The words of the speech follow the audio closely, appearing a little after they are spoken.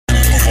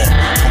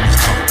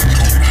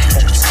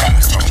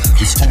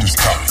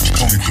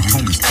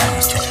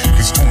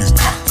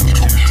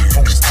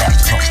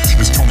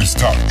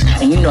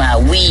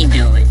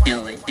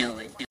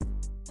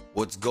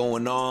What's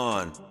going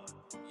on?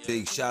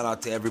 Big shout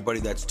out to everybody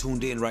that's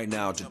tuned in right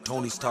now to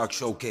Tony's Talk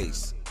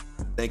Showcase.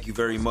 Thank you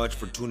very much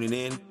for tuning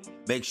in.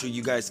 Make sure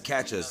you guys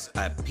catch us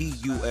at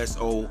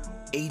PUSO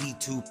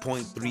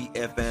 82.3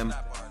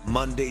 FM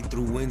Monday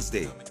through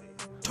Wednesday.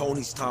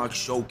 Tony's Talk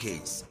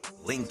Showcase.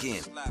 Link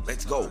in.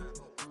 Let's go.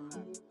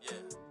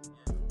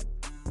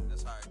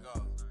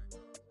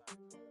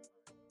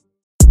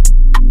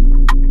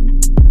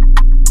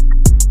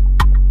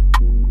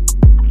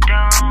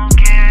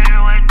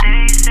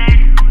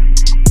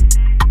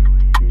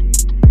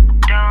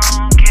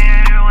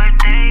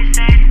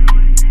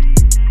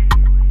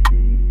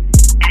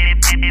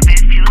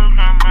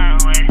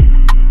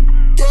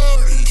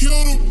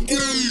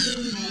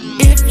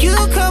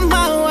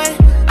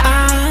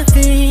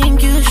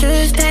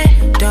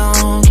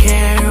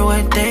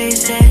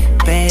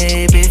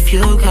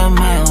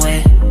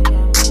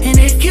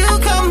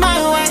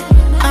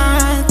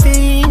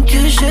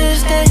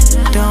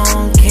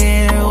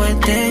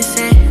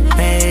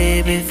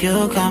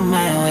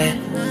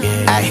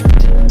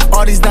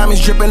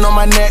 Dripping on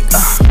my neck,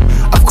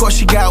 of course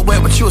she got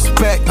wet, what you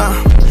expect,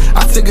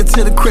 I took her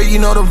to the crib, you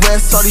know the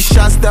rest. All these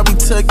shots that we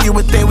took, you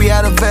would think we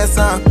had a vest,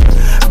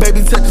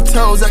 Baby, touch your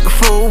toes, act a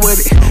fool with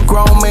it.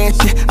 Grown man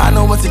shit, I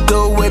know what to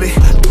do with it.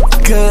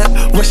 Good,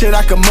 wish that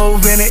I could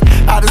move in it.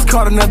 I just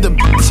caught another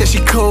bitch, yeah, she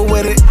cool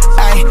with it.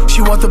 Ayy,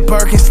 she want the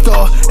Birkin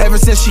store. Ever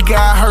since she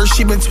got hurt,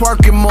 she been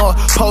twerking more.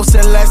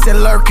 Posting less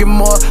and lurking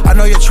more. I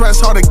know your trust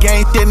hard to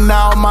gain, shit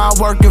now I'm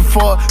working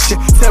for. Shit,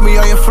 tell me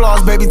all your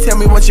flaws, baby, tell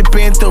me what you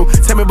been through.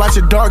 Tell me about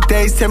your dark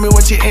days, tell me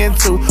what you're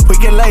into. We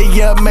can lay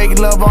up, make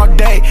love all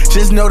day.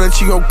 Just know that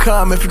you gon'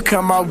 come if you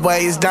come my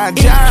way. It's not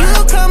If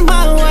you come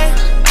my way,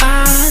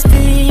 I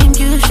think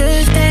you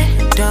should stay.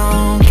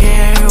 Don't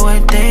care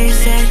what they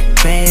say,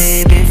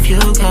 babe, if you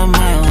come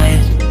my way.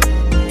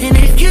 And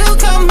if you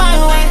come my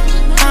way,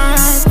 I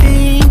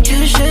think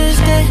you should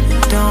stay.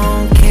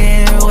 Don't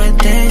care what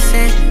they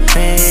say,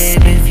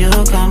 babe, if you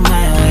come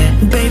my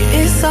way. Babe,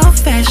 it's all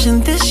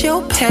fashion, this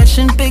your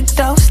passion. Big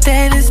dog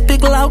status,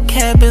 big loud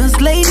cabins,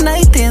 late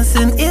night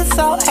dancing, it's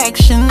all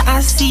action.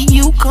 I see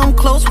you come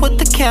close with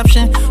the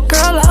caption.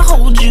 Girl, I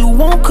hold you,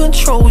 won't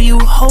control you.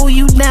 Hold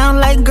you down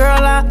like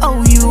girl, I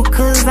owe you.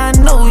 Cause I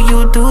know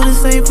you'll do the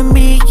same for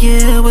me,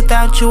 yeah.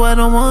 Without you, I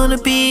don't wanna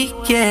be,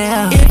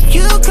 yeah. If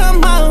you come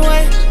my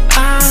way,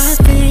 I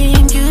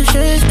think you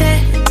should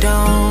stay.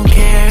 Don't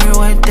care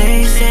what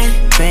they say,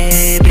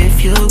 babe,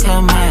 if you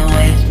come my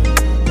way.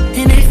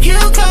 And if you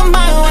come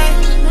my way,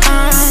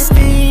 I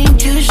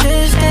think you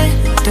should stay.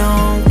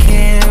 Don't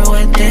care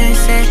what they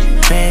say,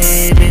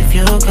 babe, if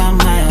you come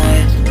my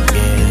way.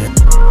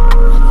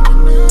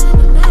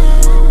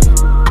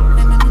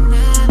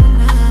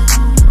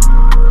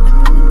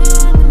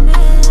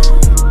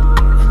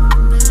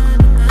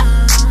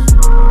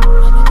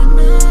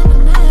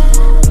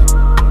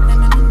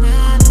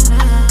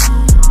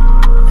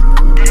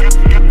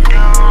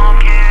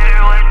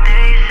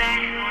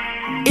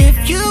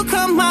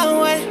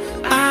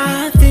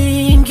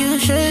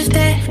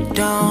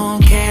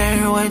 Don't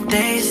care what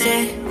they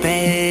say,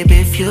 babe,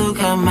 if you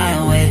come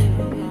my way.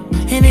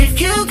 And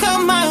if you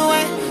come my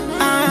way,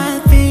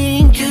 I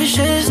think you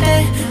should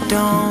stay.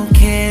 Don't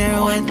care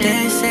what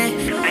they say,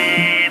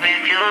 babe,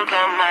 if you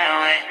come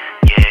my way.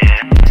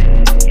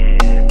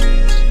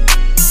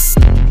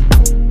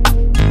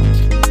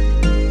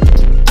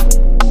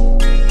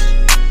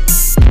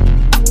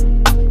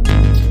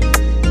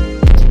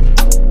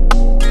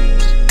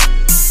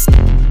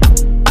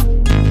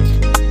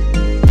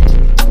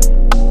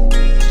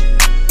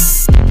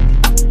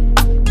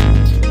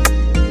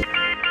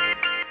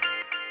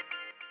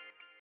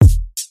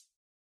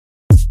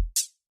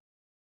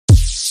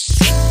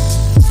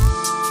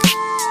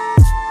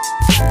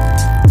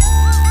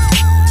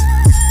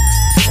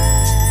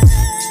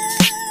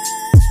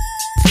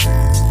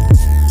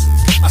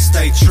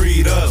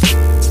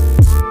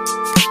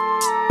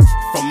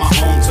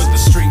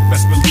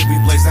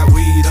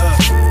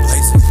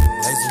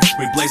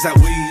 That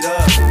weed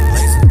up,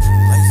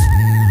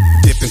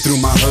 dipping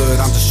through my hood,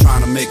 I'm just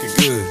trying to make it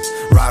good.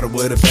 Riding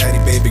with a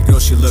baddie, baby girl,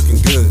 she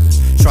looking good.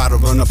 Try to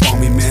run up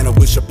on me, man, I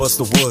wish I bust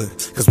the wood.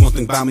 Cause one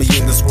thing about me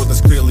in this world is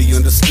clearly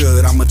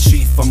understood. I'm a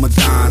chief, I'm a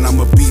don, I'm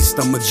a beast,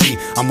 I'm a G.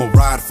 I'm a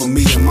ride for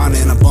me and mine,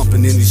 and I'm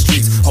bumping in these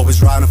streets.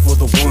 Always riding for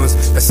the ones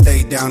that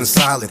stay down and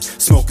solid.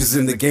 Smokers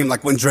in the game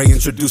like when Dre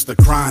introduced the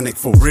chronic.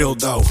 For real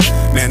though,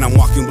 man, I'm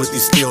walking with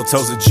these steel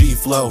toes of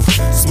G-Flow.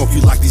 Smoke you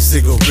like these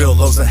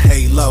cigarillos of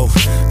Halo.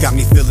 Got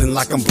me feeling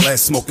like I'm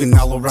blessed, smoking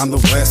all around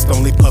the West.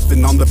 Only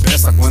puffing on the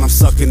best, like when I'm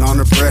sucking on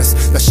her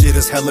breast. That shit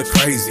is hella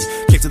crazy.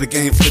 Kick to the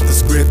game, flip the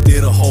script,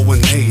 did a whole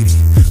 180.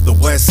 The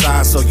West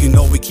Side, so you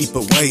know we keep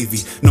it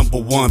wavy. Number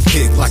one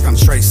pick, like I'm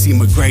Tracy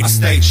McGrady. I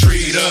stay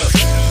treed up.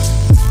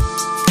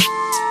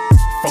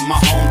 From my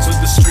home to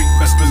the street,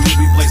 best believe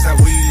we blaze that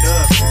weed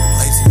up.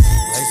 Blazing,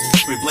 blazing.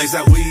 We blaze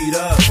that weed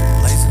up.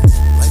 Blazing,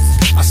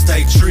 blazing. I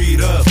stay treed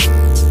up.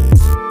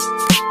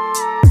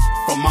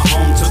 From my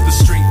home to the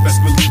street, best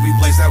believe we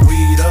blaze that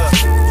weed up.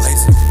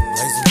 Blazing,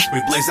 blazing. We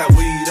blaze that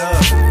weed up.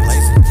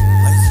 Blazing,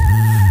 blazing.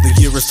 The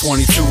year year is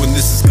 22 and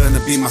this is gonna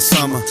be my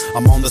summer.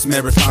 I'm on this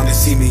marathon, they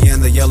see me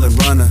and they yelling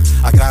runner.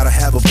 I gotta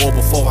have a ball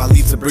before I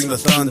leave to bring the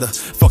thunder.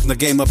 Fuck the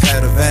game up,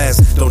 had a ass,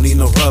 don't need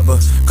no rubber.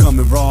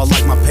 Coming raw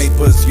like my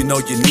papers, you know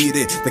you need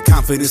it. The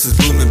confidence is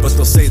blooming, but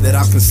they'll say that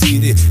I'm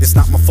conceited. It's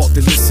not my fault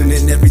they're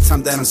listening every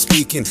time that I'm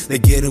speaking. They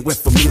getting wet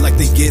for me like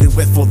they getting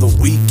wet for the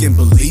weekend.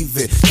 Believe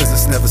it, cause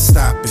it's never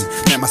stopping.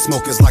 Man, my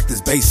smoke is like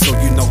this bass, so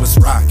you know it's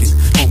rocking.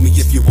 Homie,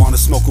 if you wanna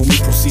smoke with me,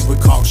 proceed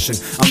with caution.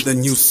 I'm the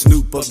new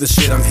Snoop of the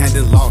shit, I'm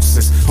handing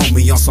losses.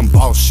 Homie, on some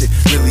ball shit,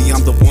 really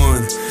I'm the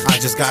one. I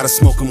just gotta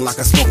smoke them like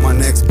I smoke my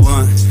next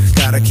blunt.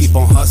 Gotta keep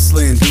on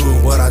hustling,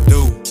 doing what I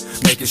do,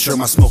 making sure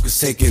my smoke is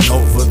taking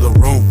over the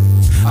room.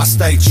 I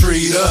stay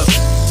treed up.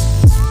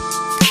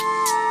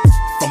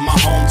 From my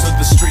home to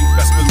the street,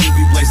 best believe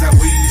we blaze that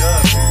weed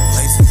up.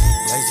 Blazing,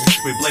 blazing.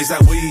 We blaze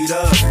that weed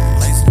up.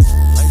 Blazing,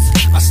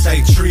 blazing. I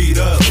stay treed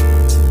up.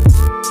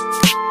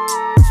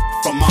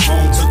 From my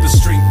home to the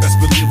street, best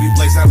believe we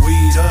blaze that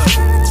weed up.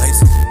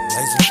 Blazing,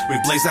 blazing. We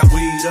blaze that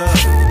weed up.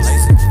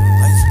 Blazing, blazing.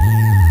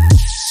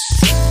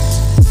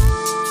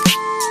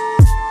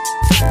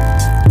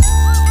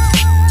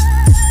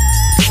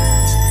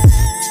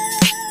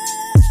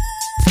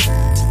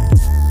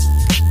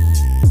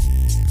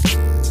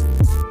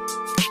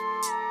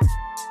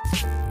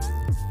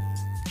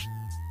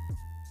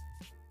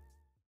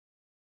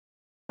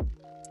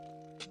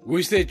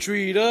 We stay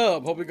treed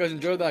up. Hope you guys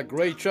enjoyed that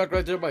great track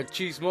right there by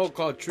Chief Smoke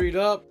called Treed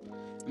Up.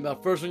 And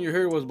that first one you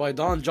heard was by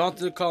Don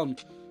Johnson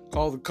called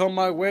Come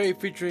My Way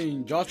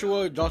featuring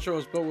Joshua. Joshua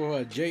was spelled with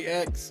a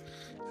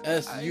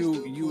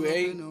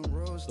JXSUUA.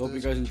 So hope you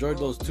guys enjoyed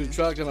those two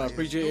tracks, and I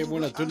appreciate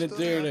everyone that tuned in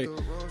there.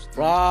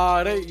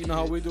 Friday, you know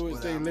how we do it,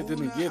 staying lifted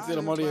and gifted.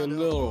 I'm already a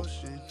little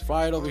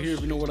fried over here,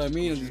 if you know what I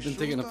mean. I've just been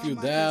taking a few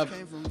dabs.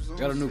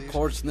 Got a new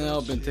quartz now,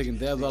 been taking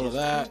dabs out of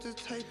that.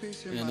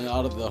 And then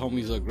out of the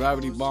homies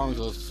gravity bombs,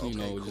 so, you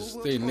know, just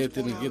staying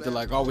lifted and gifted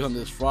like always on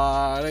this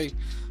Friday.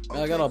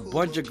 Man, I got a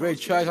bunch of great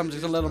tracks. I'm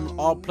just gonna let them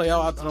all play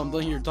out after I'm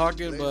done here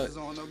talking. But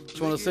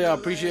just want to say I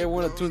appreciate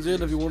everyone that tunes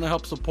in. If you want to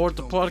help support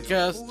the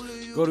podcast,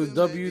 go to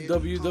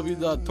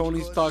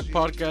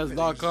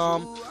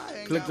www.tonystalkpodcast.com.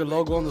 Click the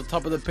logo on the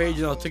top of the page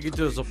and I'll take you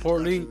to the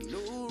support link.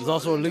 There's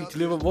also a link to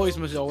leave a voice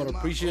message. I would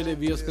appreciate it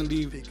if you guys can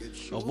leave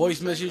a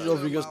voice message, or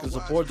if you guys can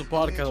support the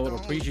podcast, I would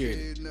appreciate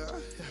it.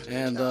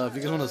 And if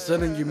you guys want to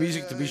send in your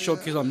music to be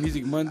showcased on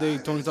Music Monday,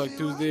 Tony Talk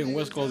Tuesday, and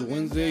West Coast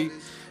Wednesday,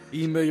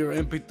 email your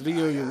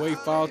MP3 or your WAV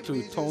file to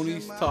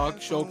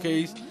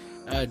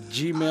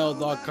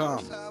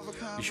tonystalkshowcase@gmail.com.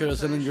 Be sure to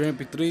send in your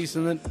MP3,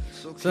 send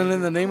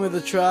in the name of the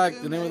track,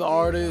 the name of the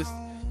artist,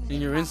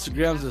 and your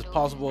Instagrams as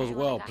possible as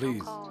well,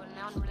 please.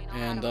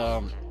 And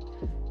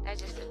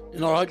you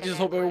know, I just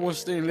hope everyone's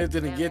staying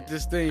lifted and get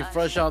this thing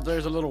fresh out there.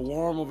 It's a little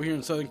warm over here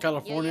in Southern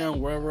California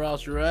and wherever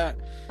else you're at.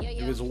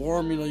 If it's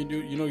warm, you know,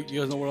 you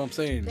guys know what I'm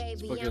saying.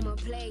 It's fucking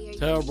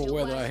terrible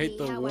weather. I hate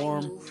the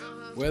warm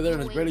weather,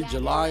 and it's barely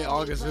July.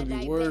 August is gonna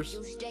be worse.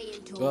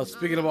 But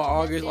speaking about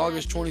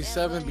August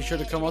 27th, be sure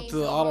to come out to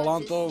the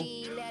Adelanto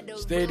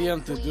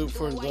Stadium to do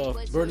for the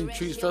Burning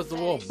Trees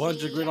Festival. A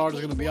bunch of great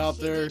artists are gonna be out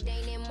there.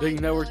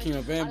 Big networking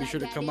event. Be sure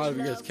to come out if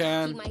you guys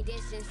can.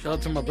 Shout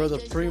out to my brother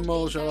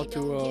Primo. Shout out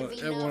to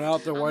everyone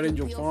out there, White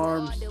Angel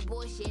Farms.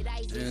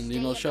 And, you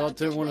know, shout out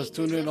to everyone that's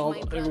tuned in,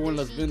 everyone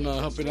that's been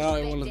helping out,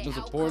 everyone that's been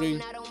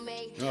supporting.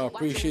 I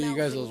appreciate you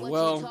guys as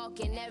well.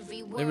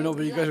 Let me know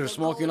what you guys are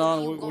smoking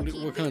on.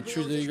 What kind of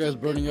trees are you guys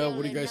burning up?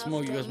 What do you guys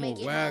smoke? You guys smoke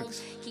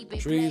wax,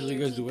 trees, or you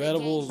guys do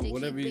edibles,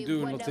 whatever you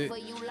do.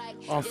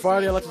 On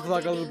Friday, I'd like to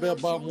talk a little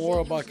bit more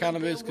about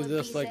cannabis, because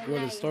that's like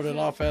what it started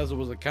off as. It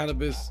was a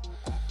cannabis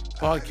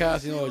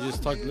podcast, you know,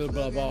 just talked a little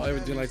bit about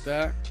everything like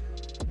that.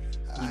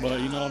 But,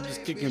 you know, I'm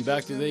just kicking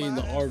back today in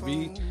the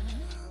RV,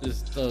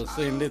 just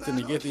saying lifting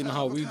and getting, you know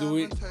how we do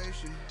it.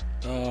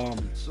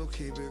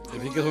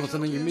 If you guys want to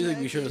send in your music,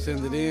 be sure to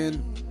send it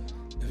in.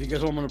 If you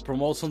guys want me to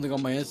promote something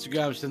on my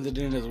Instagram, send it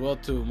in as well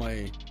to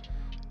my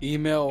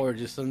email, or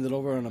just send it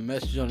over on a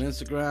message on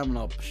Instagram and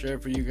I'll share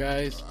it for you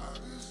guys.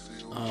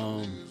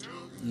 You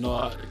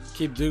know,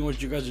 keep doing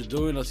what you guys are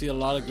doing. I see a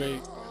lot of great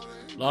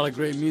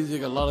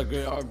music, a lot of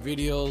great art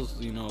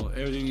videos. You know,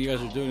 everything you guys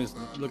are doing is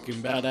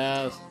looking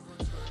badass.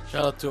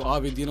 Shout out to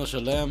Avidino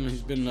Shalem.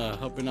 He's been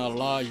helping out a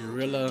lot.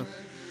 Urilla,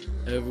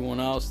 everyone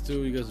else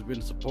too. You guys have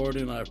been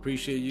supporting. I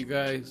appreciate you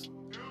guys.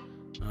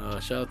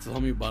 Shout out to the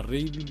homie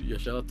Barril. Yeah,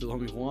 shout out to the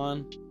homie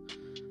Juan.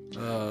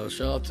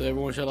 Shout out to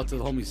everyone. Shout out to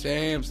the homie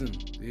Samson.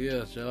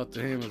 Yeah, shout out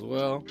to him as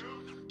well.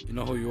 You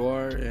know who you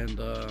are. And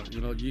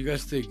you know, you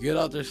guys stay good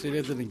out there. Stay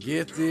lifted and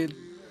gifted.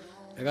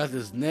 I got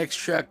this next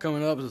track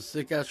coming up. It's a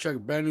sick ass track,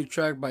 brand new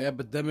track by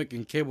Epidemic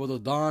and Cable the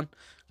Dawn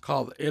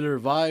called Iller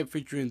Vibe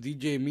featuring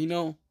DJ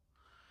Mino.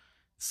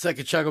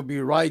 Second track will be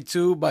Ride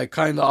 2 by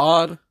Kinda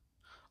Odd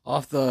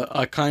off the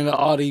Kinda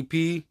Odd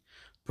EP,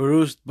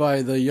 produced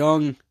by the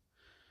young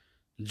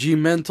G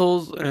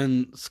Mentals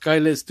and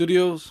Skylit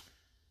Studios.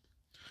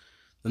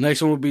 The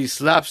next one will be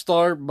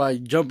Slapstar by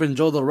Jumpin'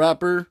 Joe the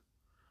Rapper.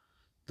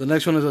 The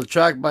next one is a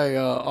track by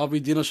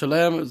Avidino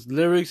Shalem. It's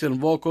lyrics and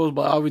vocals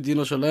by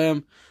Avidino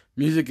Shalem.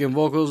 Music and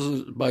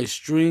vocals by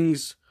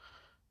Strings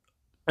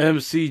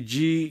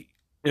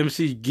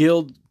MC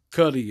Guild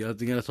Cuddy. I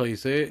think that's how you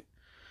say it.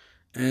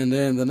 And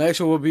then the next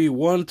one will be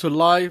One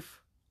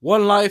Life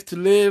to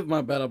Live.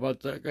 My bad about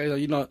that, guys.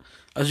 You know,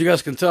 as you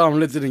guys can tell, I'm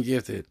lifted and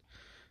gifted.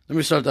 Let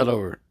me start that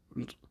over.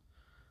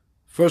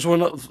 First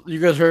one, you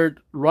guys heard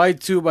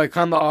Ride 2 by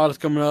Kinda Odd is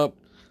coming up.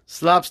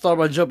 Slap Star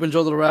by Jumpin'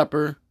 Joe the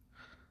Rapper.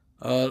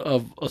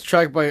 A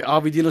track by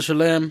Avidino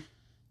Shalem.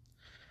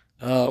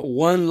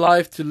 One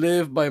Life to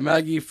Live by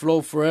Maggie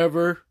Flow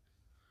Forever.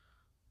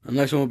 The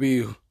next one will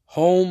be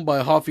Home by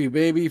Hoffy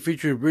Baby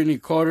featuring Brittany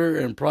Carter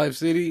and Pride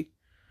City.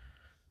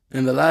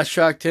 And the last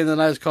track, 10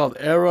 Tonight, is called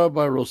Era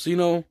by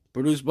Rosino,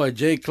 produced by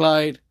Jay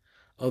Clyde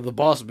of the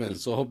Bossmen.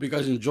 So I hope you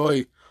guys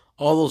enjoy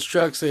all those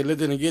tracks. Stay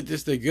lit and get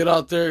this. Stay good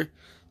out there.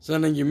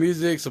 Send in your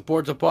music.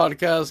 Support the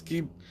podcast.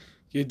 Keep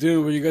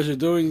doing what you guys are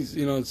doing.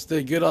 You know,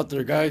 stay good out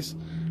there, guys.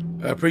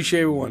 I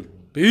appreciate everyone.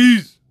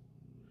 Peace.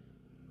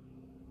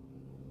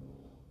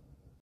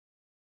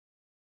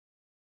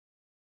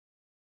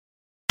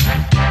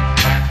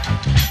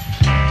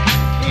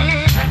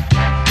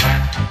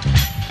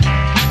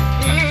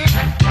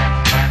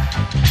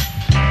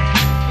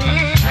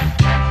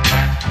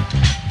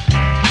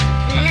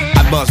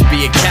 Must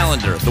be a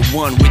calendar, the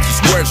one with your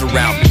squares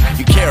around me.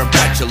 You care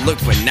about your look,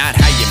 but not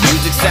how your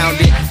music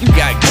sounded. You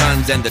got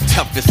guns and the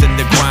toughest in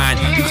the grind.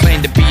 You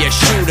claim to be a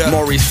shooter,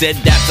 Maury said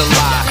that's a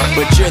lie.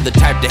 But you're the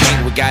type to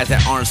hang with guys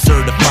that aren't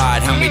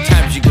certified. How many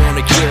times you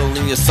gonna kill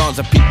in your songs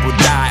that people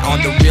die?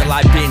 On the real,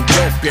 I've been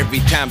dope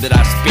every time that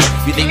I spit.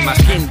 You think my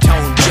skin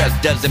tone just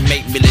doesn't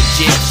make me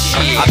legit?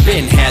 Shit, I've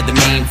been had the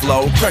mean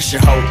flow, crush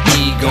your whole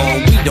ego.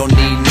 We don't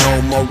need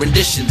no more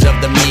renditions of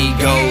the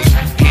Migos.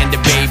 And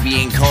the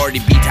Baby and Cardi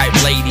B type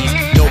ladies.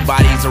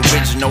 Nobody's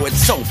original, it's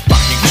so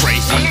fucking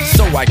crazy.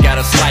 So I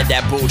gotta slide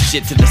that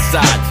bullshit to the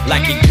side,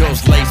 like a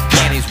girl's lace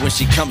panties when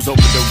she comes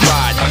over to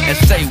ride. And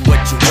say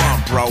what you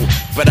want, bro,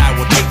 but I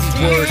will take these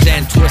words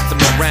and twist them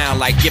around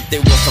like if they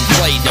were some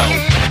Play-Doh.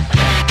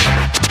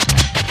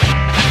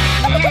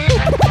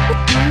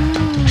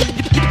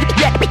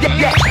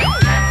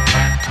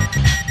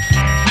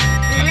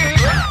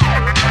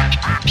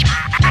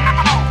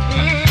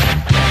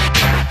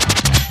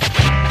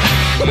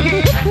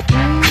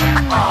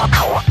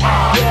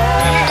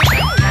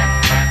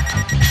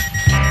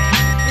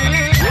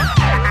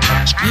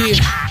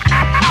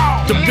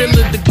 The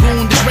realer, the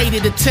goon, the greater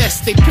the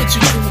test they put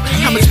you through.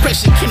 How much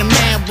pressure can a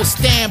man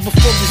withstand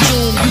before the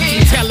Zoom?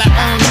 You can tell I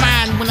earned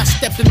mine when I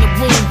stepped in the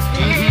room.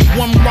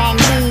 One wrong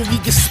move,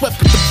 you get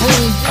swept with the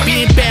broom.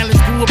 Being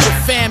balanced, grew up with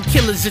fam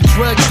killers and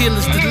drug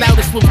dealers. The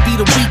loudest ones be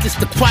the weakest,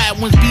 the quiet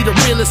ones be the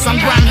realest. I'm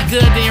grimy,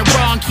 good and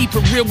raw, and keep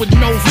it real with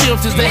no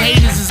filters. The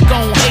haters is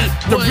gon' hate,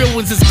 the real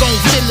ones is gon'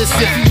 feel us.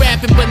 If you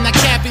rapping but not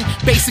capping,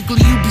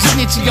 basically you be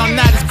snitching. Y'all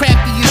not as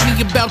crafty as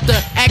me about the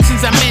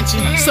actions I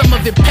mentioned. Some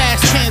of it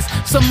past tense,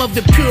 some of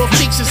it pure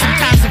fiction.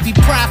 Sometimes it be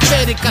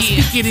prophetic, I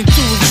speak it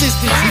into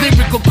existence.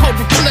 Lyrical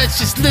cobra clutch,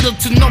 just little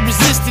to no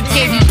resistance.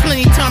 Gave me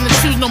plenty time to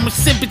choose, no more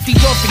sympathy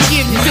or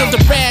forgiveness. Feel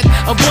the wrath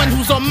of one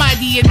who's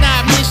almighty and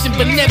omniscient,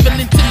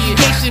 benevolent to the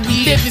nation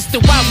we live in,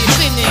 still while we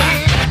sinning.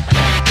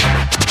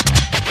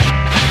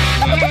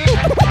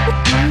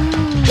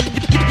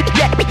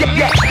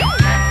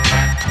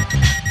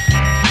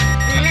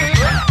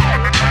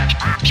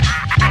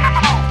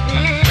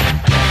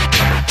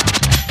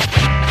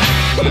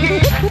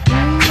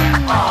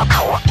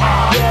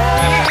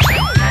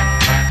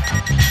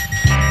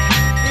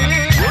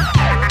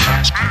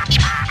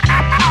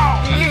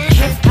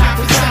 Hip-hop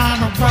is on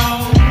a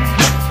roll.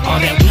 All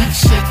that weak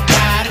shit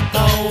gotta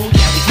go.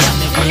 Yeah, we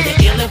coming with an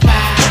illa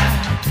vibe.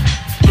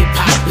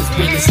 Hip-hop is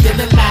really still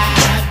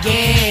alive,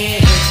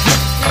 yeah.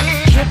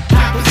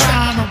 Hip-hop is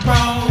on a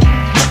roll.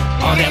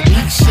 All that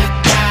weak shit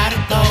gotta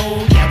go.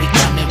 Yeah, we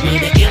coming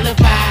with an illa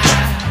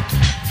vibe.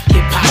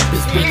 Hip-hop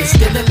is really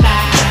still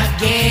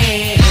alive,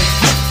 yeah.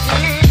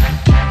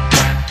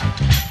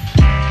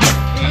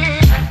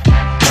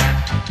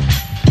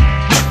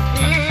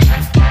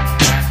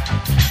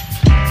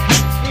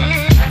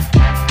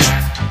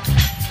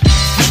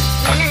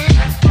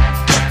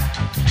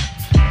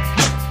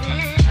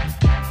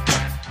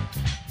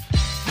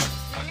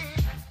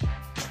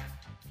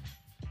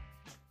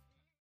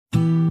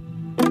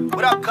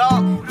 What up,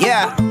 Cole?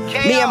 Yeah,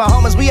 me and my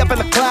homies, we up in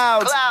the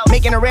clouds,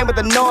 making it rain with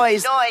the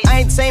noise. I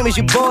ain't same as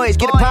you boys,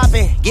 get it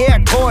poppin', yeah,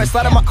 of course.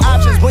 Lot of my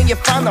options when you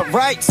find the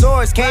right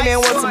source. Came in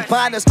with some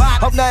partners,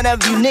 hope none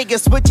of you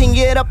niggas switching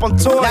it up on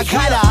tours. Now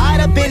kinda hot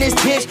up in this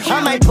bitch,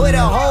 I might put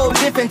a whole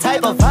different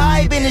type of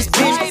vibe in this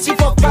bitch.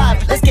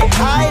 C45, let's get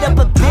high up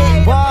a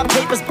bit.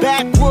 Wallpapers,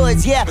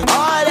 backwoods, yeah,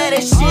 all that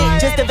is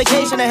shit.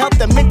 Justification to help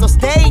the mental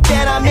state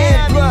that I'm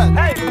in.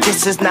 Look,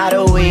 this is not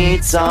a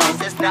weed song.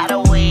 This is not a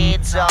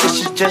weed song.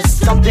 This is just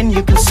something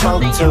you can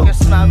smoke to.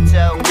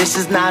 This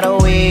is not a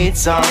weed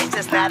song.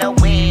 This is not a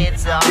weed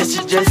song. This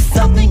is just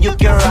something you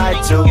can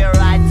ride to.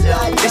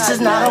 This is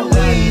not a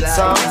weed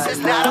song. This is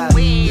not a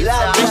weed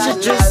song. This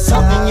is just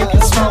something you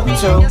can smoke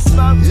to.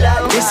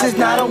 This is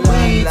not a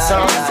weed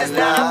song. This is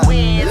not a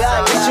weed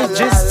song. This is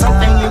just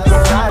something you can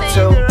ride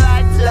to.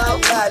 La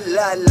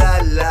la la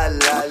la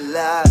la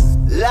la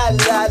la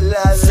la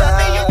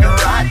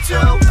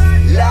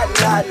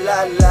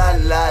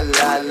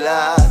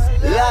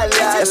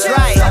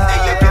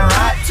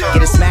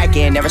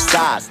and never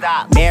stop.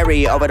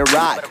 Mary over the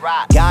rock,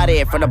 got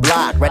it from the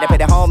block. Right up at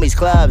the homies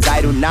clubs,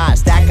 I do not.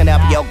 Stacking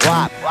up your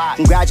guap.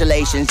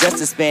 Congratulations, just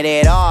to spend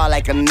it all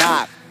like a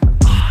knock.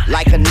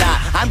 Like a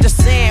knot. I'm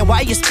just saying,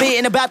 why you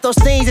spitting about those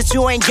things that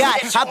you ain't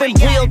got? I've been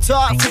real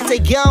talk since a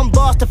young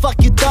boss, the fuck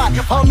you thought?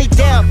 Hold me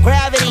down,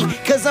 gravity,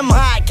 cause I'm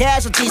hot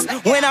casualties.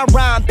 When I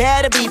rhyme,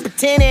 better be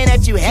pretending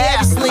that you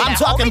have sleep. I'm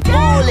talking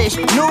foolish,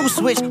 new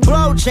switch,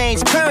 blow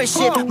change, current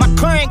shit. My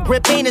current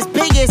grip ain't as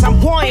big as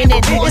I'm wanting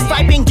it. It's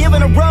like being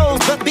given a rose,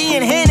 but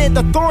being handed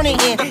the thorny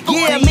end.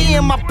 Yeah, me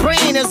and my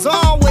brain as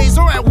always,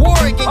 or at war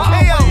again.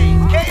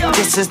 KO.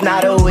 This is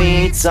not a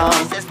weed song.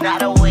 This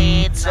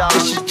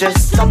is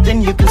just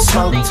something you can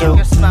smoke to.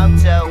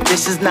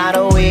 This is not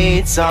a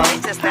weed song.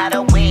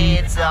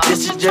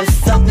 This is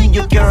just something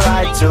you can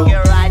ride to.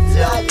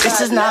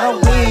 This is not a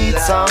weed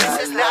song.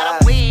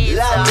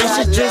 This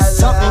is just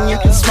something you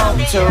can smoke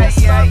to.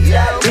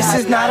 This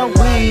is not a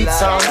weed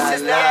song.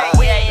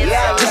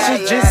 This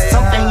is just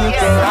something you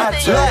can ride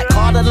to. Look,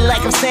 called her the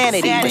lack of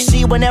sanity, but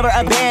she would never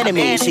abandon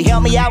me. She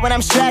helped me out when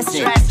I'm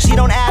stressing. She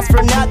don't ask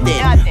for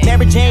nothing.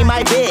 Mary Jane,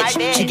 my bitch.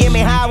 She get me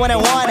high when I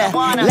wanna.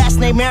 Last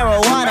name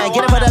marijuana.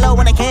 Get her for the low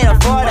when I can't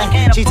afford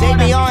her. She take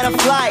me on a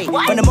flight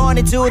from the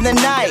morning to the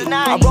night.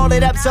 I roll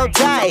it up so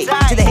tight,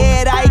 to the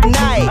head I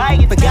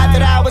ignite. Forgot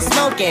that I was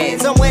smoking,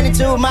 so went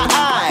into my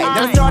eye.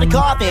 Then I started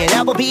coughing,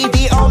 that will be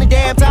the only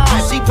damn time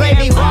she played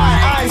me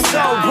right. I'm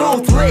so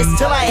ruthless,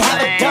 till I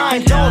have a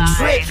dime. Don't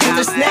trip,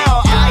 use this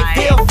now, I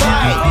feel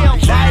fine.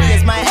 Friday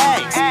is my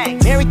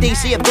ex, Mary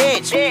thinks she a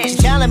bitch. She's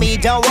telling me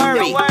don't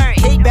worry,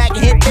 kick back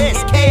and hit this,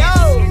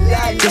 KO.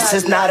 This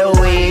is not a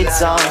weed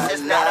song.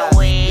 This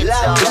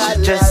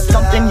is just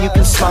something you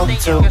can smoke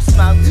to.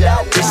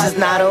 This is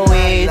not a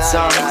weed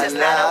song.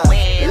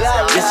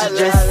 This is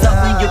just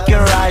something you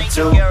can ride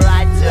to.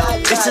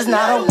 This is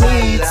not a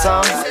weed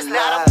song.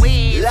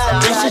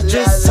 This is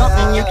just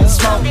something you can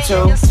smoke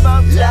to.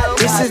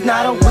 This is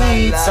not a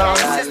weed song.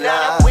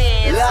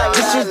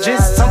 This is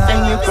just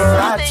something you can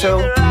ride to.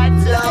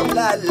 La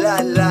la la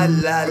la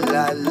la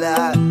la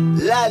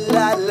la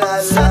la la.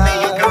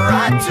 Something you can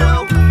ride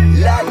to.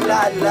 La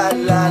la la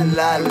la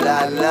la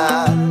la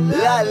la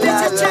la.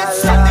 This is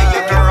just something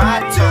you can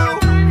ride to.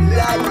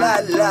 La la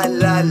la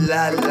la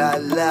la la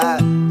la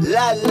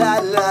la la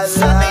la.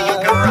 Something you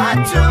can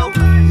ride to.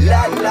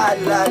 La la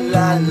la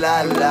la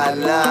la la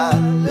la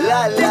la.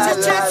 This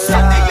is just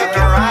something you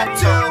can ride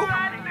to.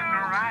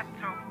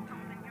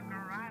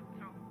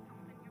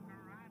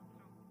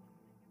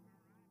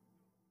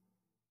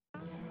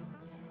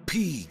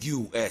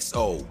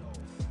 PUSO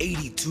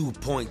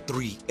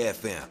 82.3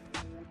 FM.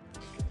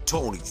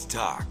 Tony's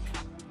Talk.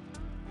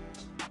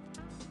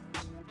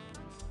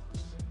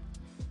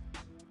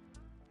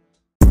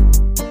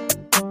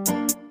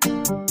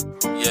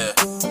 Yeah.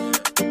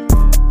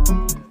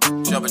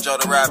 Jumpin' Joe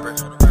the Rapper.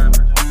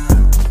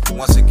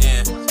 Once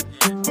again.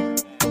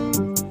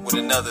 With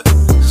another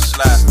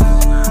slap.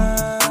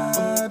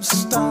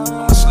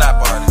 I'm a slap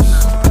artist.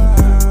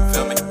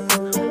 Feel me?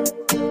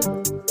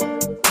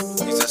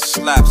 He's a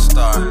slap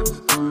star.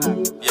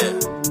 Yeah.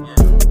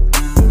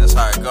 That's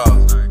how it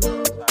goes.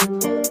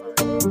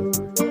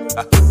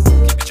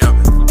 Keep it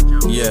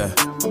jumping. Yeah.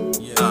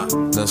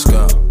 Let's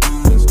go.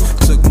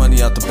 Took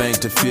money out the bank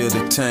to fill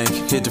the tank.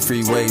 Hit the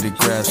freeway to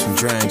grab some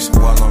drinks.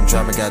 While I'm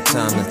driving, got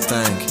time to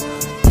think.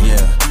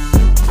 Yeah.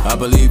 I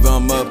believe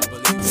I'm up.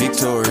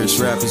 Victorious,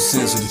 rapping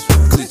sensitive.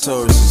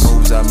 Clitoris.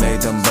 Moves I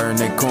made them burn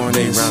their corn.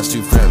 They rounds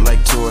too fat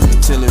like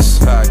tortillas.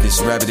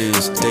 Pockets, rabbit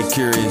is. They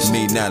curious.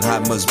 Me not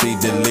hot, must be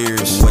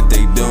delirious. What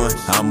they doing?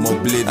 I'm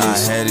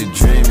oblivious. I had a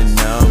dream and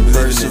now I'm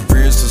living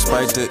perseverance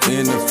despite the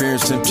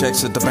interference. Them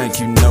checks at the bank,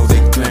 you know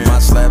they clear. My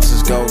slaps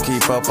is gold,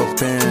 keep up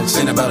appearance.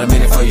 Been about a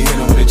minute before you hit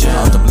them with a jam.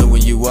 Out the blue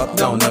when you up,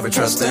 don't never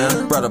trust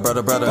them. Brother, but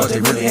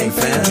they really ain't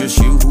fans. Just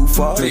you who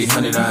fall.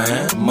 300 I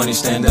am. Money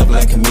stand up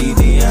like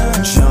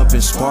comedian.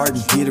 Jumping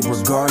Spartan, get it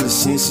regardless.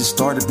 Since it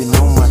started, been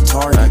on my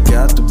target. I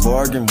got the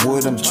bargain,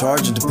 what I'm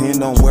charging.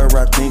 Depend on where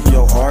I think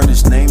your heart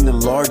is. Name the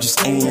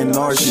largest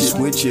A&R shit.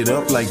 Switch it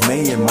up like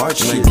May and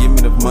March. Like give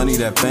me the money,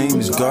 that fame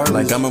is garbage.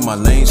 Like I'm in my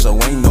lane, so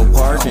ain't no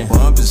parking.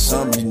 Bumping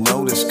something, you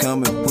know that's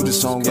coming. Put a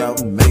song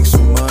out and make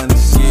some money.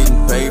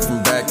 Getting paid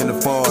from back in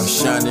the fall.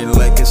 Shining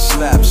like a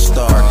slap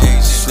star.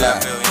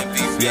 Slap million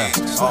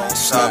BPs. On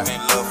top in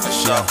love for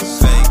sure.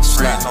 Fake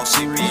friends, no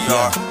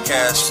CPR.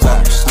 Cash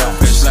slap, slap,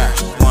 slap.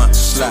 1, 2,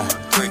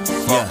 3,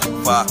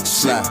 4, 5,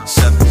 6,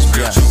 7.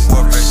 Spiritual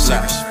warfare,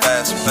 serious,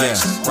 fast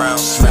pace. Round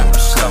slap,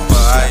 cup of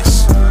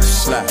ice.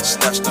 Slap,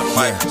 snatch the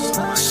mic.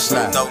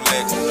 Slap, no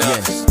letting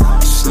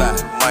up. Slap,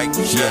 mic,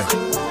 yeah.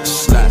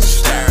 Slap,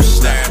 staring.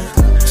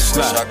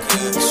 Slap,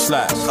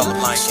 slap,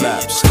 colorblind,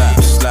 slap,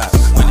 slap.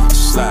 Winning,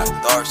 slap.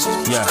 Darcy,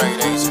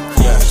 straight A's,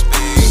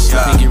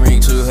 Pinky ring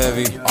too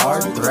heavy.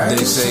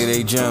 They say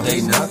they jump.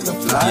 They not the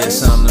fly.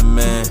 Yes, I'm the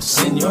man.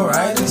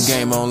 Senioritis.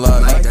 Game on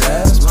lock.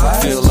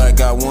 Like feel like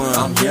I won.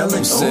 I'm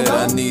yelling. Said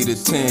I need a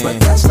 10. But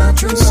that's not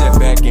true. Sit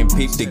back and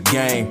peep the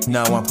game.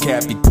 Now I'm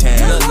Capitan.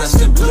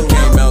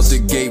 Came out the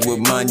gate with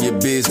mind your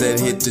biz that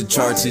hit hit the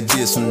charts, it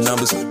did some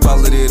numbers.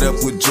 Followed it up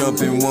with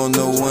jumping,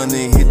 101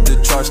 and hit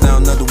the charts. Now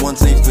another one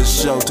thing for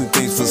sure, two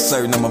things for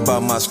certain. I'm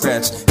about my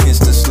scratch,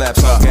 instant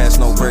slaps, no gas,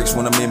 no brakes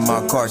when I'm in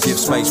my car. Give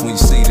space when you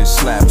see the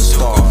slap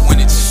start. When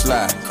it's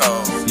slap,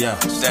 yeah,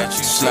 that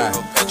you slap,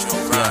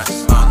 yeah,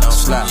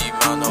 slap,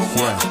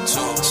 yeah,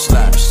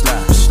 slap,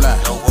 slap, slap,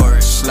 no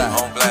worries,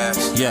 slap, on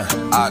blast, yeah,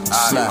 I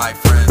slap, my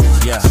friend,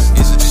 yeah,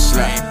 is it the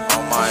same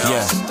on my own?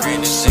 Yeah,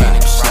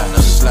 slap, slap,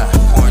 slap,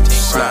 quarantine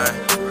grind,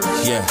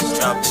 yeah,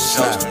 jumping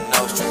slap,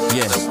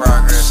 yeah, the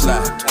progress,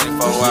 slap,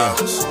 24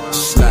 hours,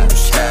 slap,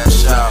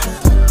 cash out,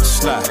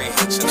 slap,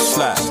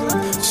 slap, slap,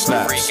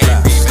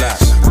 slap, slap,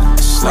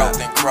 slap,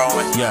 and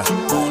growing, yeah,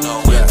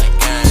 Uno in the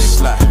game,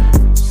 slap.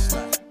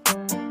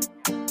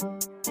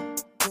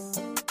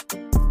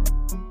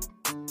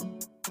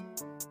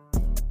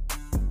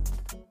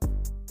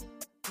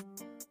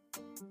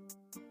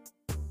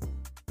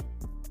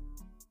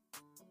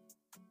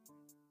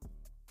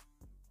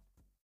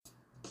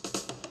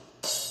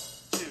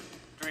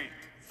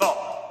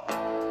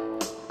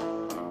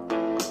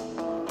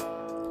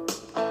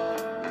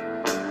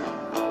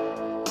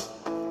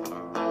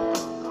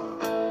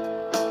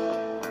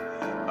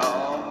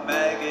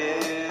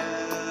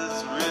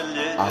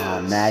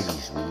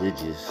 Maggie's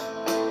religious.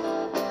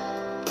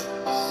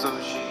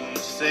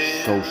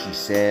 So she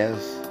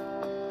says.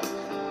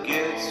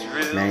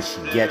 Man,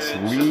 she gets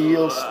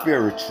real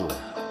spiritual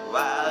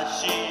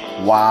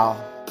while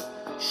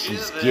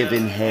she's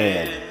giving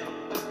head.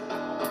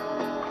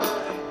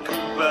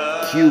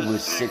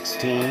 Cuba's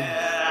 16,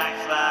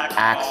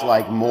 acts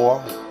like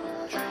more,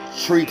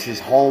 treats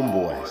his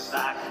homeboys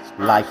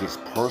like his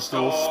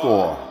personal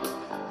score.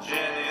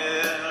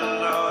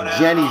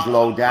 Jenny's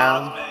low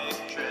down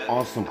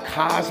on some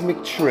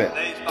cosmic trip,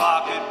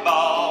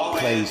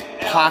 plays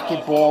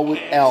pocketball with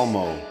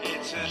Elmo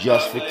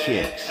just for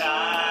kicks.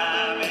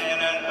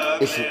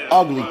 It's an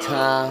ugly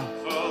time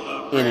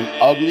in an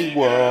ugly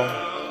world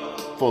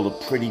full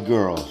of pretty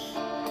girls.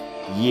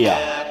 Yeah,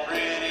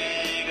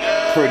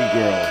 pretty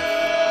girls.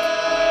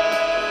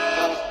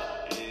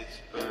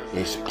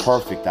 It's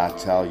perfect, I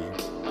tell you,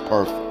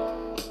 perfect.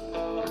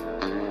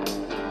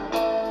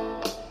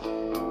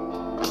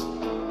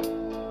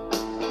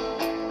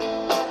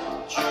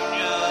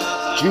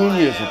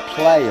 Junior's a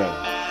player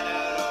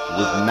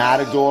with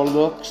matador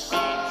looks.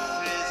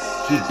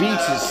 He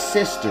beats his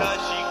sister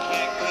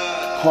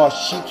cause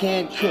she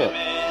can't cook.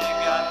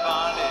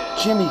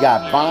 Jimmy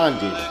got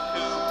bonded,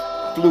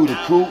 flew the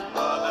coop.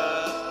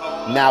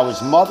 Now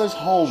his mother's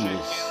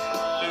homeless,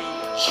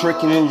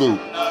 tricking the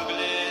loop.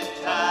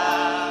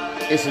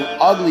 It's an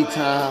ugly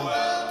time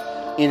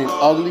in an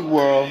ugly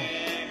world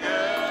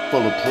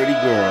full of pretty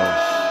girls.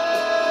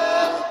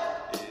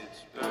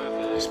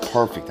 It's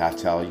perfect, I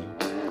tell you.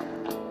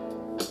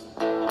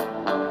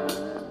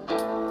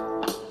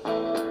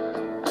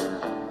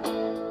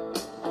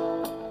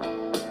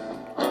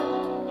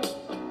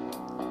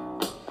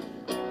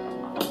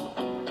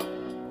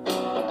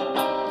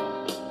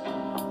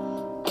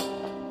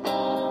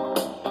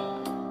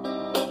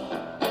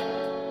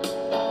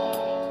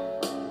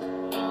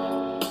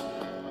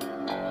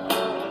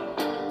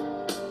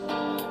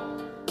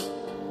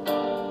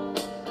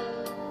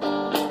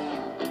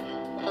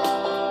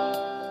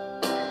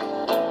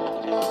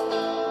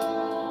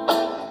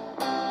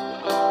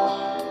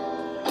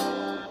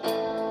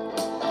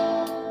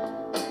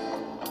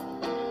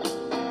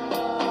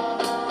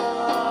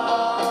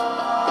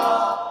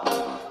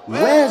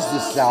 Where's the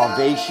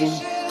salvation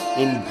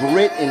in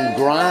grit and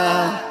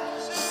grind?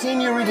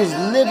 Senoritas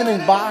living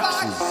in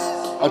boxes,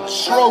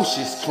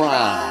 atrocious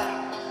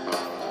crime.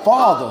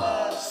 Father,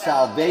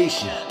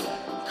 salvation,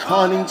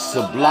 cunning,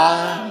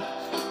 sublime,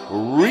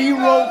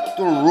 rewrote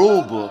the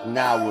rule book,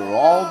 now we're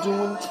all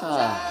doing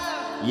time.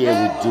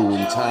 Yeah, we're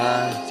doing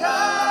time.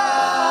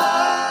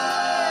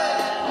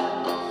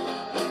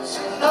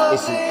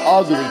 It's an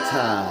ugly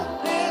time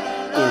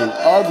in an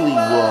ugly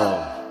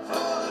world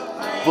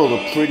full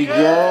of pretty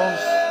girls.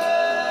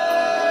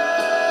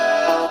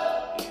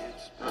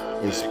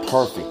 It's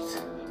perfect.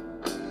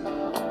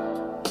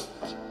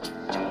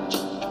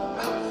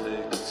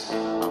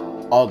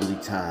 Ugly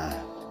time,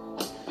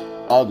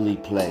 ugly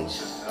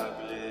place,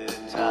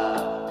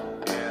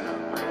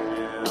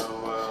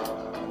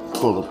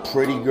 full of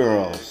pretty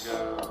girls.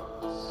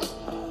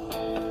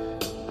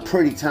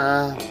 Pretty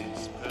time,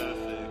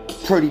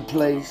 pretty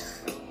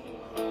place,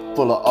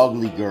 full of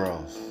ugly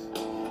girls.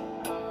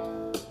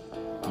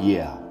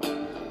 Yeah,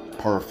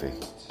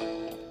 perfect.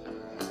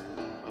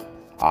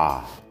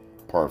 Ah,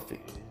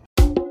 perfect.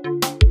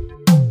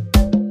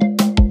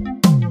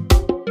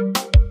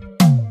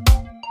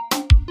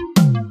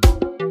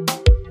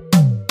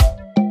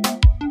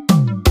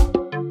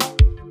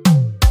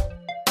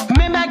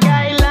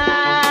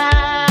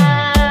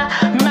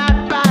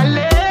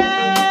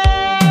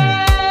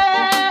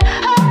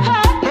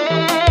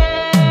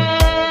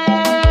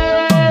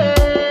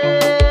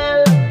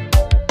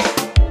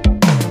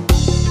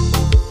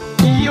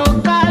 You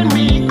call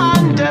me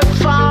on the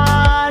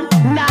phone,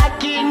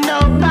 knocking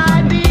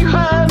nobody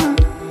home.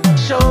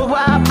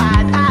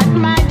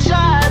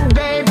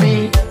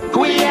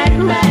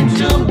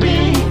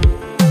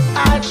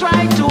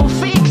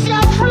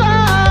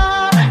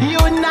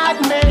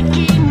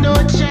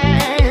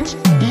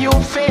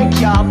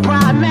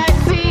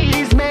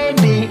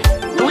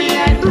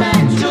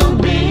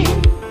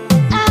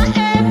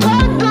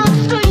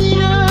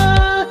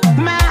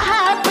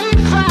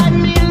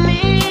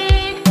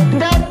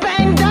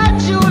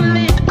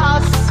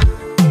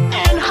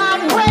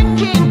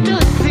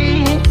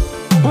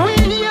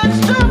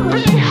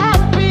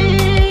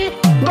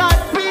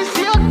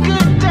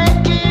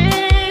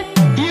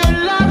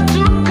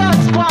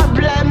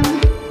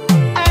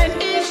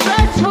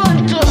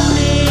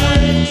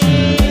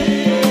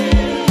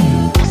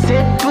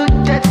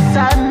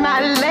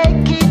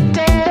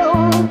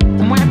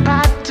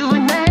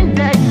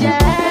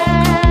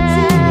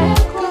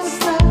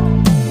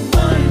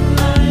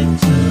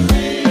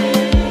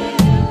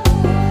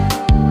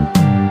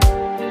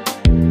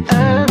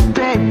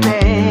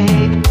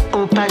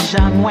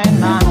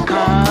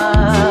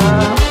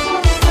 encore.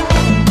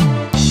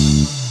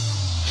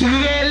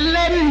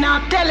 Relève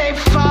dans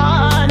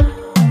téléphone,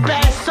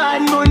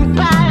 personne moun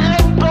pas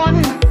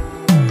répondre.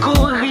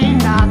 Courir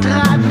dans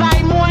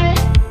travail moins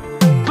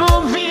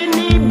pour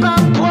venir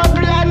bon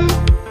problème.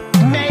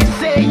 Mais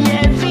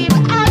essayez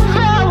vivre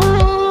avec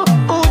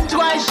ou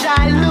toi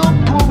jaloux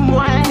pour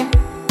moi,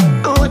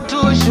 ou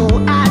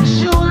toujours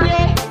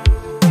adjourer,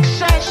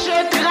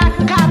 chercher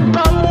tracas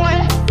pour moi.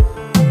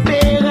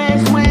 Pérez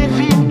moi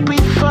vivre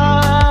plus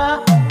fort,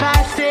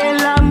 passer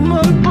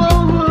l'amour pour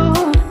vous,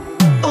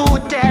 ou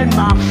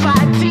tellement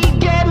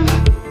fatigué,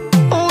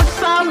 ou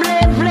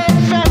semblez vle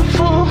faire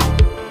fou.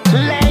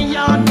 Les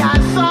young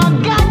garçons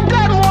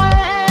gardent moi,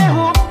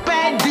 ou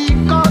perdu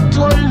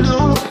contrôle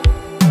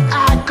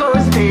à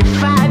cause des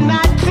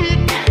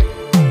fanatiques,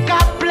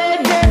 qu'appelez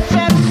des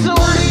femmes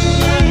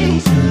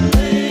souris.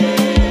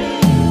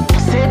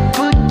 C'est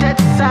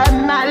peut-être ça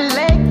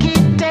m'allait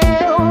quitter,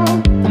 ou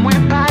moi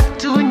pas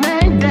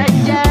tourner derrière.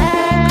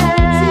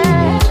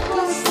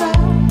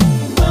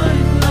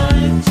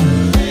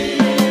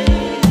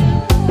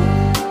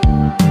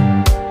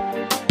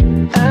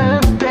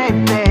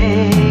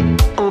 Bébé,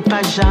 ou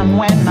pas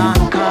jamais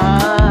encore.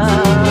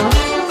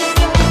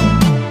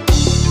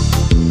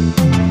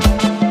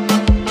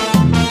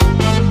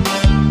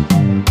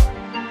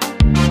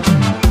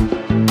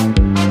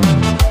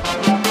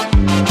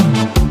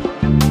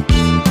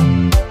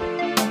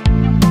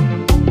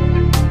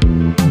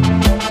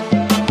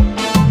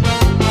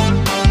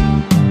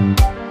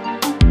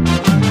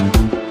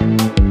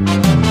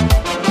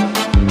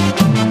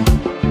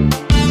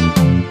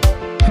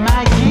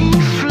 Maggie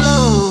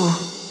flow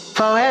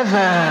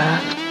forever.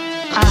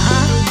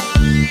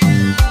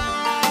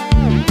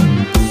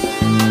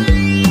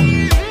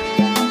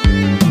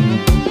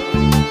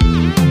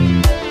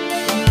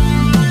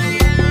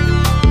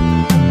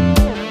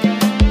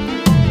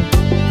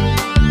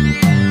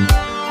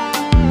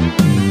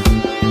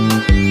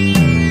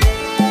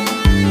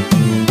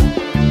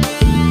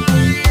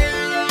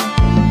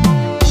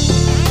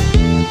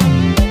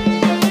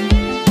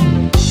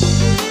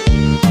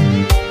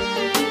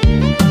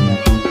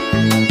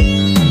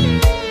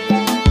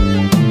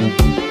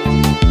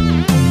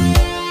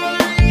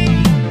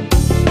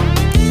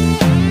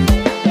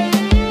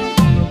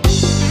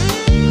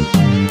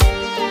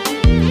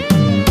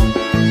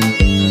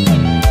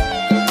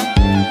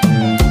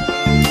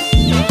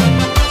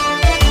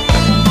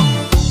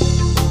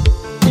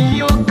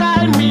 You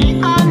call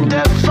me on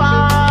the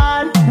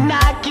phone,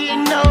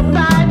 knocking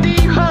nobody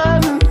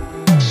home.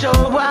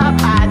 Show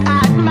up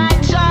at my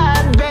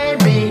job,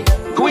 baby.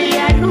 We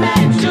ain't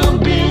meant to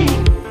be.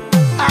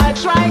 I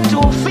try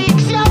to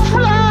fix your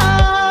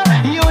flaw.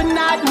 You're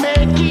not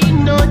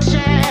making no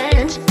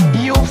change.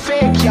 You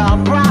fake your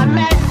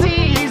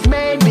promises,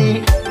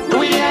 baby.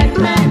 We ain't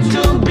meant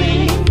to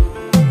be.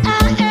 I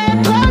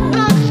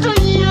introduce to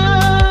you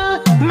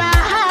my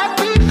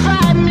happy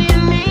family.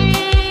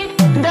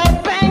 The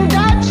pain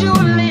that you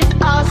lead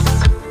us,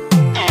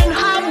 and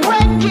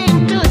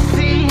heartbreaking to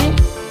see.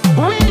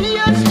 We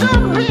used to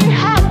be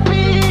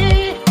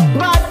happy,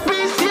 but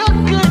peace you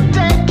could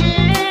take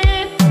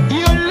it.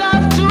 You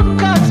love to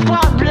cause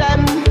problem,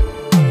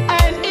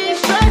 and it's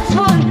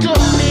stressful to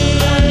me.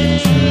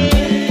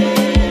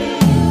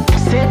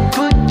 C'est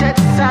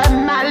peut-être ça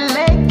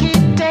m'allait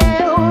quitter,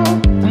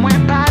 moi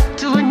pas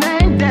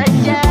tourner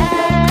derrière.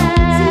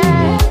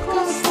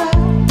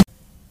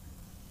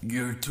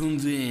 You're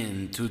tuned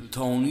in to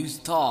Tony's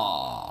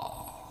Talk.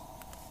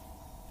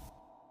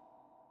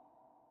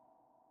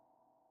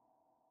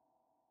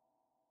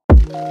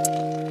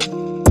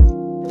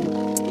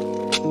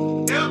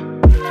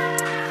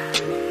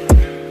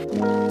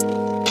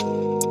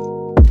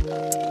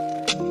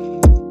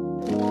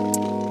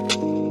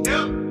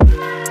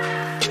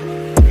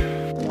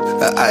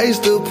 I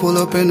used to pull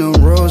up in them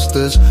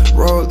roasters,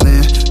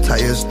 rolling.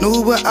 Tires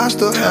new, but I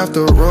still have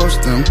to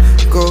roast them.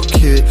 Go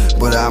kid,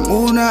 but I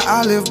move now,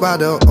 I live by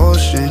the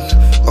ocean.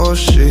 Oh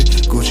shit,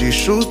 Gucci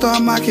shoes,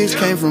 thought my kicks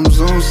came from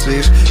Zone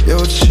 6.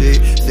 Yo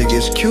chick, think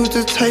it's cute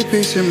to take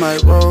pics in my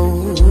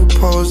road,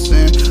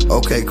 posting.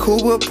 Okay,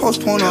 cool, but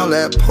postpone all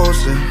that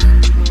posting.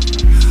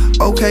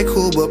 Okay,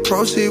 cool, but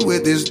proceed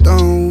with this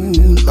dome.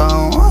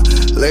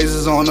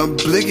 Lasers on the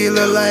blicky,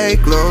 look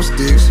like glow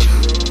sticks.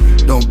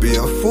 Don't be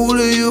a fool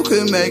if you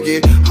can make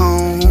it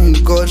home.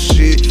 Good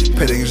shit,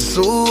 petting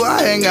zoo,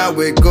 I hang out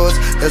with ghosts.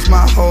 That's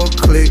my whole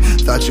clique.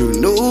 Thought you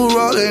knew,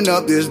 rolling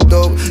up this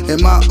dope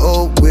in my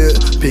old whip.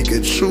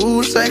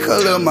 Pikachu, same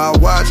color my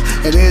watch,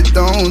 and it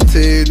don't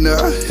tick.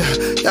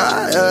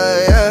 Yeah.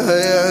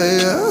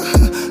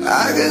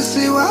 I can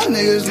see why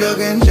niggas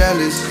looking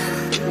jealous.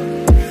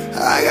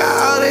 I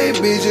got all they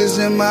bitches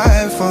in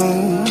my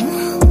phone.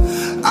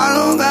 I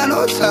don't got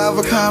no time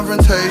for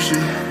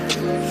confrontation.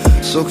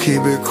 So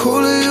keep it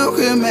cool if you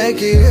can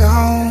make it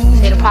home.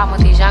 See, the problem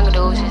with these younger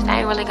dudes is they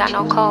ain't really got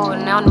no code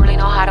and they don't really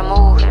know how to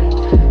move.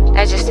 And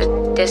that's just a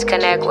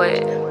disconnect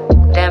with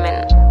them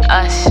and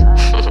us.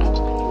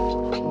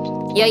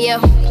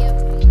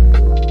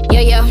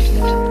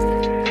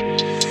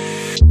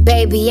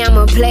 Baby, I'm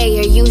a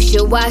player, you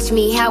should watch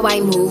me how I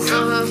move.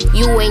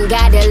 You ain't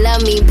gotta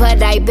love me,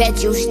 but I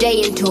bet you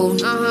stay in tune.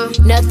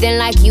 Nothing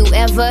like you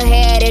ever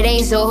had, it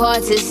ain't so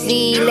hard to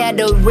see. Let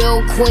a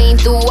real queen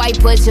through white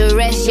put to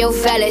rest your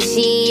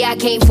fallacy. I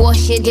can't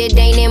force shit that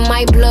ain't in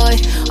my blood.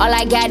 All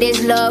I got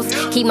is love.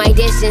 Keep my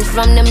distance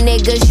from them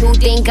niggas who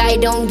think I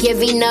don't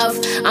give enough.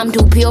 I'm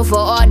too pure for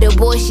all the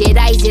bullshit,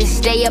 I just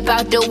stay up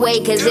out the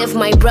way. Cause if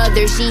my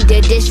brother see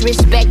the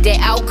disrespect, the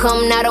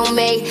outcome not on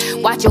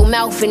me. Watch your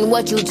mouth and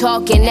what you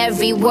talking,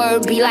 every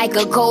word be like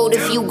a code.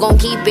 If you gon'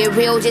 keep it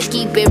real, just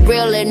keep it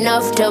real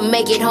enough to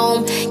make it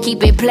home.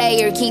 Keep it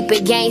player, keep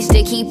it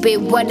gangster, keep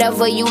it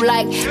whatever you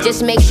like.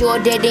 Just make sure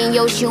that in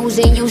your shoes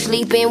and you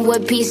sleeping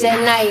with peace at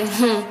night.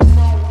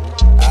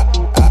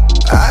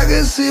 I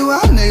can see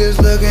why niggas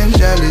looking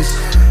jealous.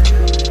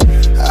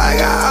 I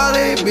got all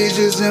they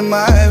bitches in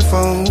my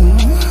phone.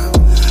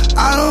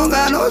 I don't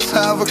got no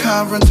time for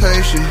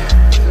confrontation,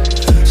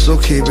 so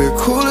keep it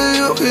cool and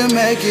you can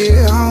make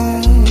it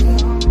home.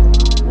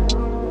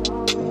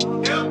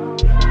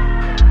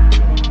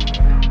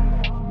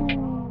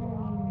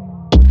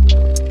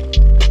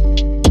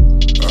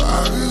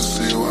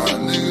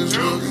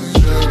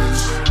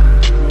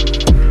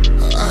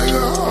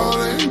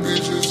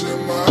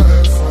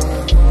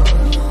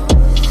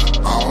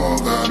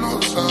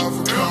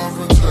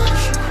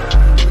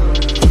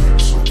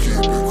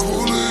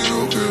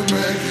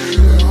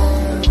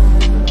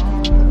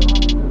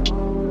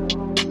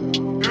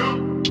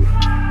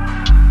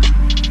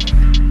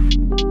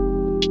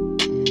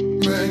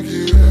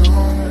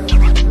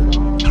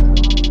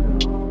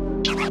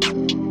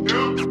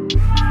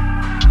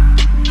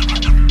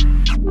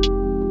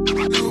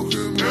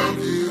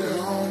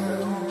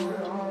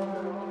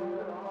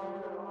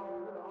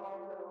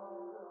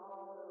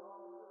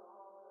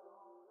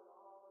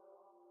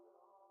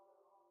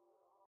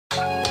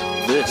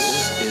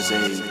 This is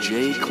a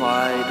J.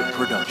 Clyde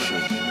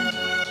production.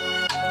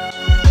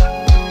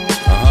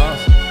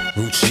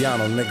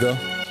 Luciano, nigga.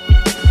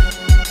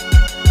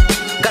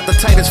 Got the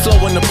tightest flow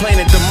on the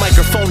planet, the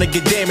microphone to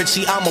get damaged.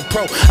 See, I'm a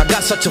pro. I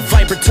got such a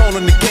vibrant tone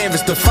on the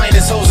canvas. The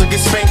finest hoes will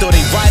get spanked, or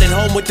they riding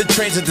home with the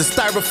transit. The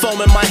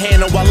styrofoam in my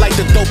hand, oh, I like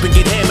the dope and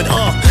get hammered.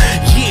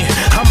 Yeah,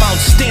 I'm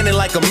outstanding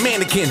like a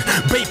mannequin.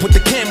 Bait with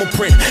the camel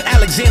print.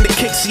 Alexander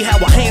kick, see how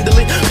I handle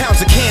it. Pounds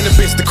of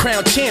cannabis, the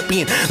crown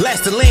champion.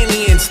 Last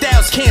Atlantean,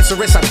 styles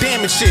cancerous, I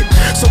damage shit.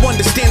 So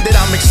understand that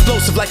I'm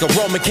explosive like a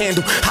Roman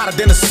candle. Hotter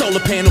than a solar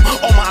panel.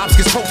 All my ops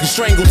get choked and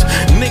strangled.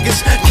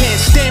 Niggas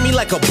can't stand me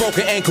like a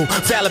broken ankle.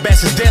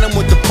 Calabasas denim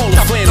with the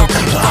polar flannel.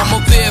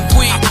 I'm a bad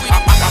weed,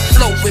 I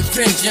flow with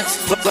vengeance.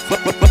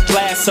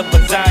 Glass of a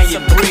dying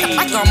breed.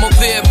 I'm a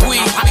bad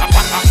weed,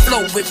 I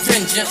flow with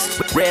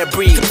vengeance. Rare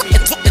breed.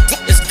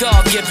 It's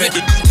God given.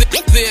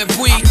 Bad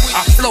weed,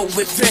 I flow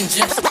with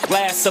vengeance.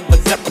 Glass of a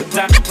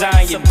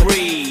dying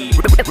breed.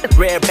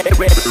 Rare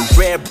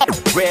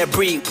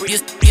breed.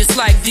 It's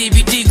like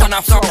DVD when I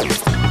flow.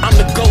 I'm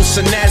the ghost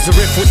of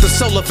Nazareth with the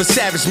soul of a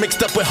savage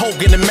mixed up with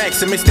Hogan and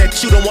Maximus that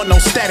you don't want no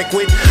static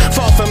with.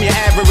 Far from your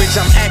average,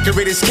 I'm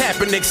accurate as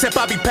Kaepernick. Except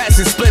I be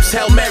passing spliffs,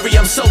 Hail Mary,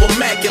 I'm so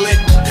immaculate.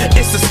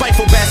 It's the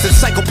spiteful bastard,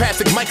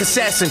 psychopathic Mike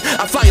assassin.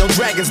 I fly on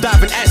dragons,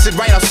 diving acid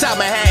right outside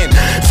my hand.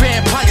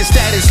 Vampire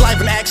status, live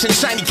in action,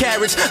 shiny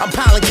carrots. I'm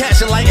piling cash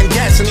and lighting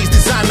gas in these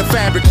designer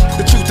fabric.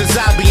 The truth is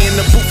I be in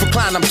the booth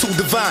recline, I'm too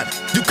divine.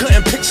 You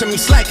couldn't picture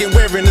me slacking,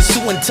 wearing a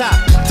suit and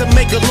tie. To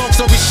make a long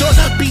story short,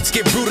 beats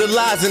get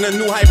brutalized in a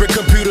new hybrid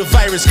computer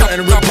virus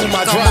couldn't reboot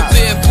my drive. I'm a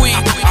bad weed,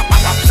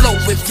 I flow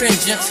with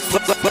vengeance.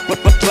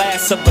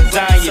 Glass of a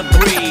dying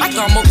breed.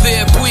 I'm a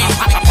bad weed,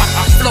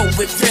 I flow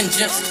with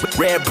vengeance.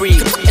 Rare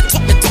breed.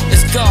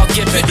 It's God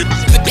given.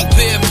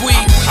 Bad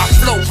weed, I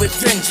flow with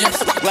vengeance.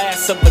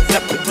 Glass of a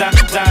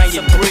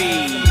dying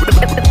breed.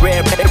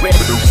 Rare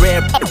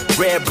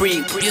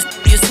breed.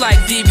 It's like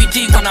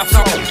DVD when I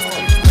flow.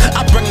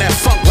 I bring that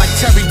funk like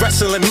Terry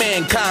wrestling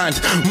mankind.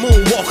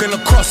 Moonwalking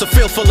across a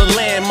field full of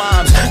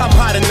landmines. I'm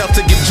hot enough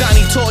to give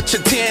Johnny Torch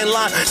a tan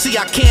line. See,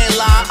 I can't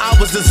lie, I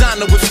was designed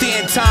to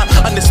withstand time.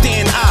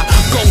 Understand I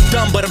go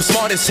dumb, but I'm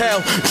smart as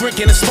hell.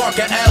 Drinking a spark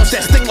of L's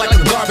that sting like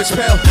a garbage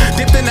pail.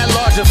 Dipped in that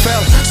larger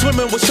fell,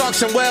 swimming with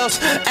sharks and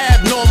whales.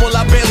 Abnormal,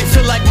 I barely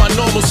feel like my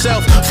normal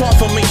self. Far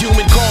from a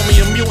human, call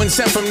me a mutant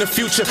sent from the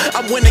future.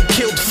 I went and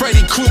killed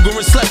Freddy Krueger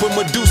and slept with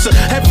Medusa.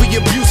 Every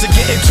abuser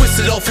getting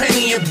twisted off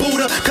Henny and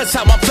Buddha. Cause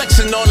how I'm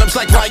flexing on them's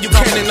like why you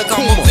can in the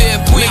Kuma.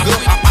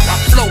 I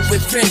flow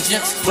with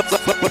vengeance.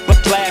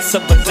 Glass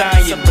of a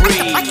dying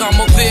breed. I'm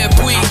a bad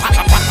weed,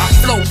 I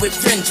flow with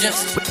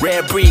vengeance.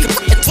 Rare breed.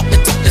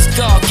 It's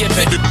God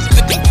given.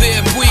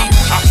 Bad weed,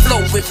 I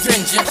flow with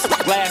vengeance.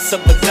 Glass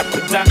of a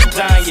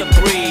dying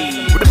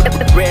breed.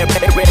 Rare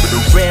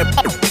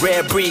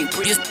breed.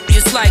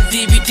 It's like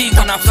DVD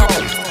when I flow.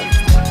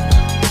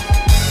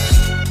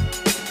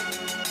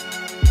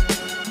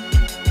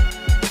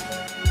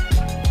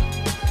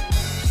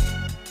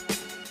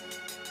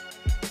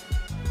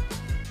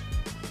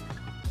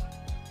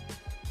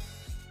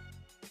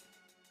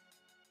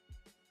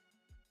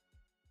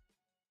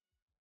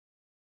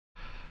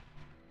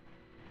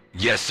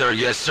 Yes, sir.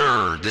 Yes,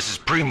 sir. This is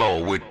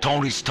Primo with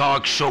Tony's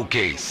Talk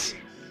Showcase.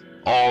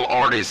 All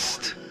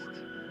artists.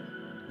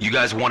 You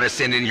guys want to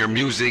send in your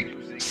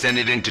music, send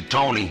it in to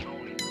Tony.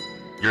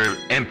 Your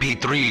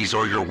MP3s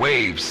or your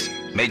waves,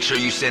 make sure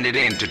you send it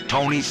in to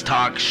Tony's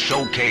Talk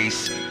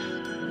Showcase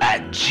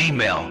at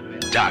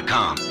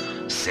gmail.com.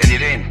 Send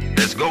it in.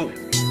 Let's go.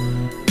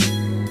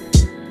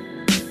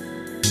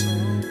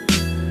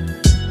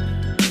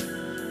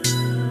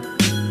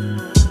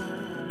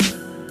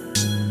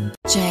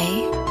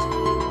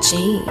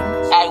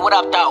 Hey, what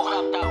up, though?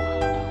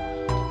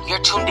 You're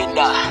tuned in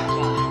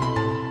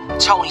to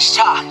Tony's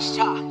Talk,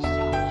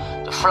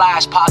 the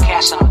flyest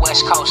podcast on the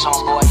West Coast,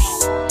 homeboy.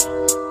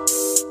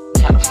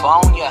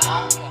 California.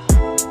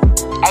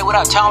 Hey, what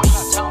up, Tony?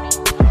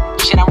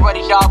 Shit, I'm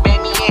ready, dog.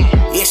 Bang me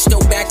in. Yeah,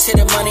 still back to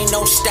the money,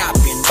 no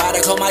stopping. About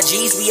to call my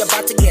G's, we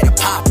about to get it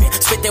poppin'.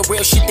 Spit that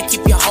real shit to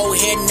keep your whole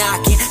head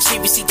knocking.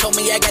 CBC told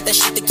me I got that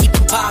shit to keep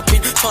it poppin'.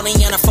 Tony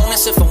on the phone,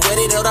 that's if I'm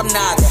with it or I'm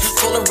not.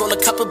 Pull and roll a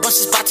couple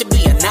bunches, about to be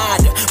a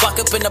nada.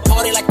 Walk up in the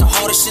party like the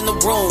hardest in the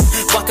room.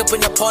 Walk up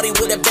in the party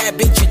with a bad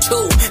bitch or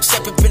two.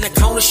 Step up in the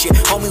corner, shit,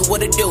 homie,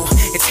 what it do?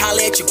 It's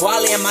holla at your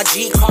guale and my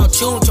G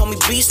cartoon. Told me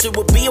beast it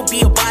will be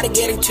about to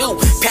getting two.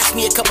 Pass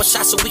me a couple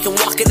shots so we can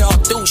walk it all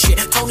through, shit.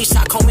 Tony's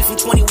Talk, homie,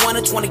 from 21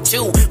 to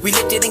 22. We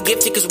lifted and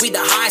gifted cause we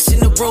the highest in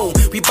the room.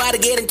 We bout to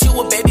get into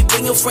it, baby,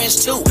 bring your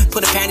friends too.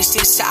 Put the panties to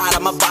the side,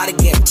 I'm about to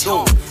get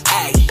tuned.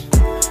 Hey,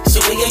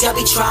 so when y'all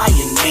be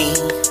trying me,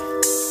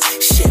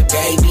 shit,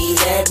 baby,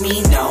 let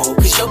me know.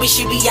 Cause your bitch,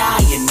 she be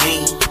eyeing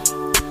me,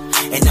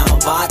 and I'm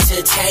about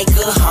to take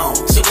her home.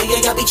 So when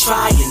y'all be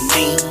trying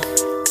me,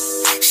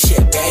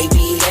 shit,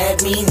 baby,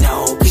 let me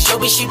know. Cause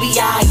your bitch, she be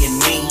eyeing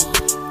me,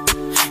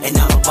 and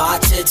I'm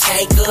about to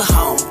take her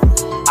home.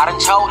 I done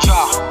told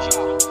y'all,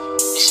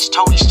 this is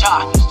Tony's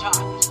Talk.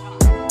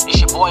 It's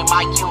your boy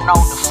Mike, you know,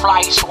 the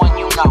flyest one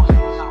you know.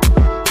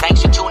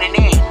 Thanks for tuning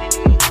in.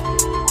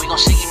 We gon'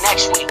 see you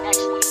next week,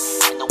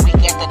 and the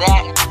week after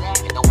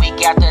that, and the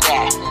week after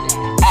that.